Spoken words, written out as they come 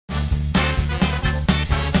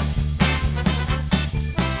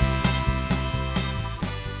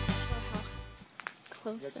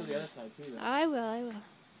Get to the other side too. Though. I will.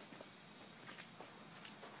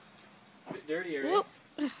 A bit dirtier, right? Whoops.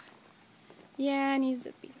 Yeah, it needs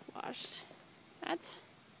to be washed. That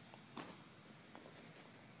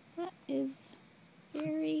is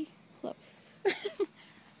very close. It's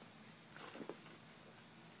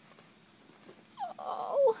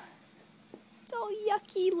all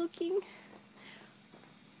yucky looking.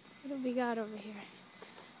 What do we got over here?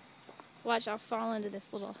 Watch, I'll fall into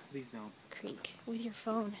this little Please don't. creek with your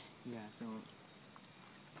phone. Yeah, don't.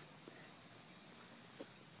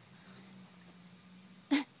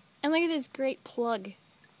 And look at this great plug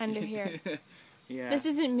under here. Yeah. This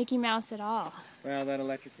isn't Mickey Mouse at all. Well, that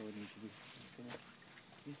electrical would need to be.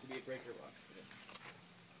 Needs to be a breaker box for it.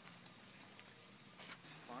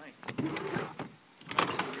 Fine. I'm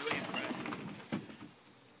really impressed.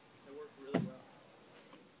 It worked really well.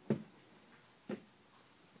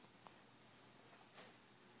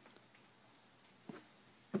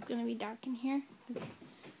 It's gonna be dark in here. This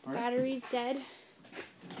Pardon? battery's dead.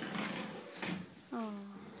 Oh,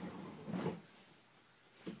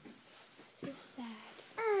 so sad.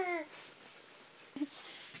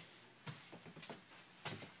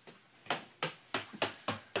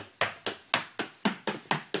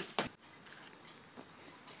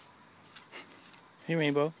 Hey,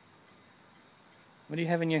 Rainbow. What do you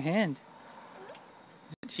have in your hand?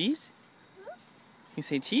 Is it cheese? You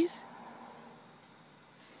say cheese?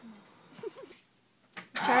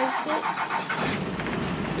 Charged it.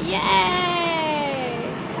 Yay!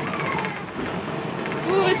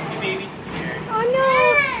 Ooh, it's... Baby's scared. Oh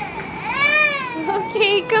no!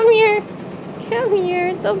 Okay, come here. Come here.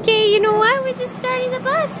 It's okay. You know what? We're just starting the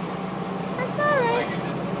bus. That's alright.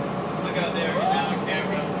 Look out there now on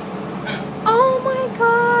camera. Oh my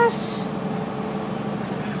gosh!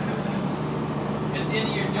 It's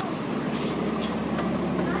into your jump.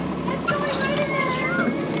 It's going right in there.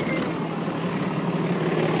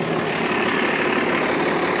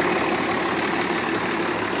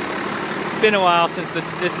 It's been a while since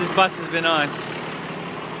this bus has been on.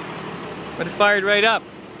 But it fired right up.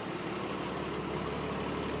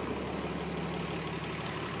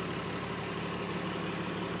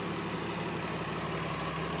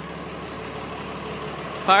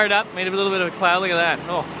 Fired up, made a little bit of a cloud. Look at that.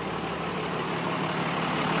 Oh.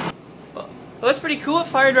 Well, that's pretty cool. It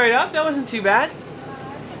fired right up. That wasn't too bad. I'm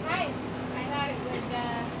surprised. I thought it would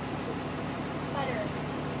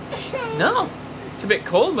sputter. No. It's a bit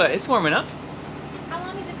cold, but it's warming up. How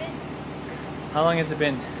long has it been? How long has it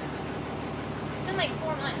been? It's been like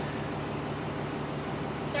 4 months.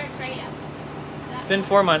 It starts right up. It's been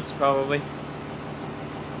 4 months, probably.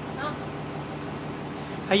 Oh.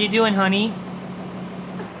 How you doing, honey?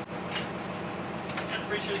 I'm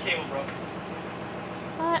pretty sure the cable broke.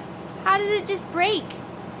 What? How did it just break?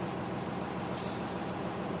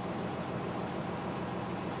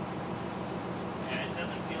 Yeah, it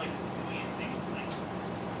doesn't feel like it's doing anything. It's like...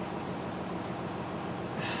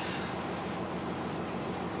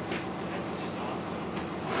 That's just awesome.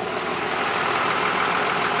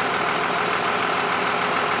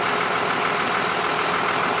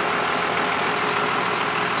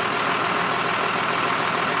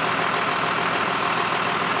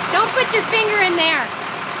 Don't put your finger in there.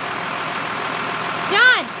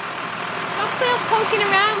 John, don't go poking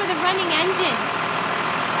around with a running engine.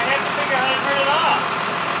 I have to figure out how to turn it off.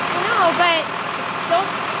 No, but don't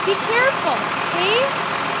be careful, okay?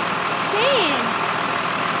 Just saying.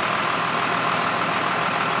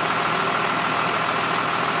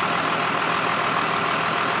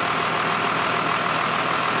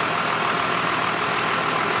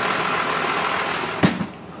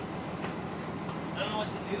 I don't know what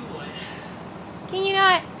to do. Can you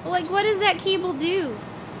not, like, what does that cable do?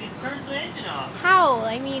 It turns the engine off. How?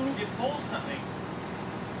 I mean, It pulls something.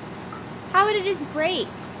 how would it just break?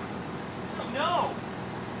 Oh no!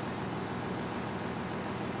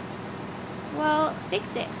 Well, fix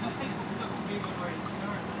it. I don't know where to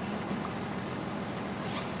start.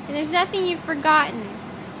 And there's nothing you've forgotten.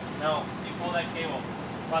 No, you pull that cable.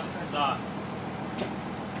 Bus turns off.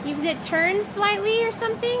 Is it turned slightly or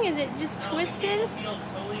something? Is it just No, twisted? The cable feels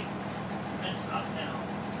totally messed up now.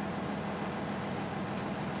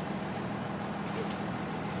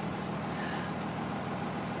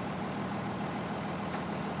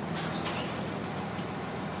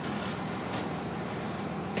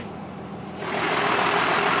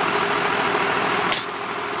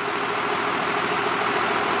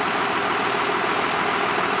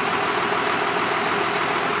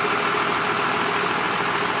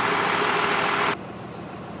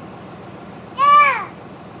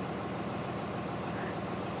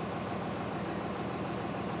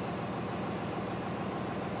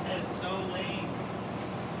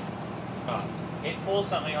 It pulls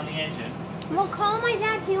something on the engine. Well, call my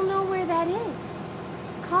dad. He'll know where that is.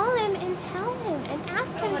 Call him and tell him and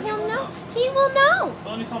ask him. He'll know. He will know.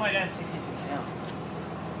 Well, let me call my dad and see if he's in town.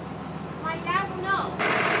 My dad will know.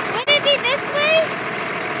 Would it be this way?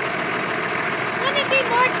 Wouldn't it be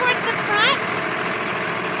more towards the front?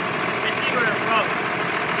 I see where it's from.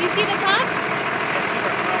 You see the pump? I see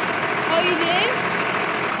where it's from. Oh, you did?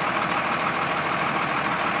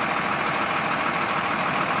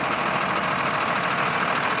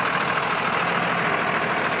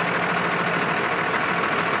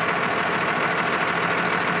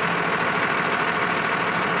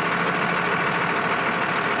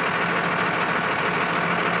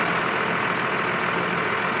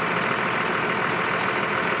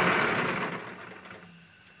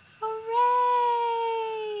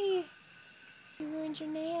 Hooray! You ruined your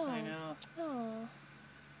nails. I know. Oh.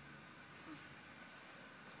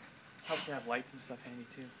 Helps to have lights and stuff handy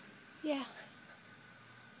too. Yeah.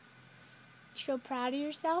 You feel proud of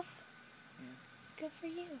yourself? Yeah. Good for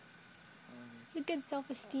you. It's a good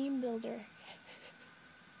self-esteem builder.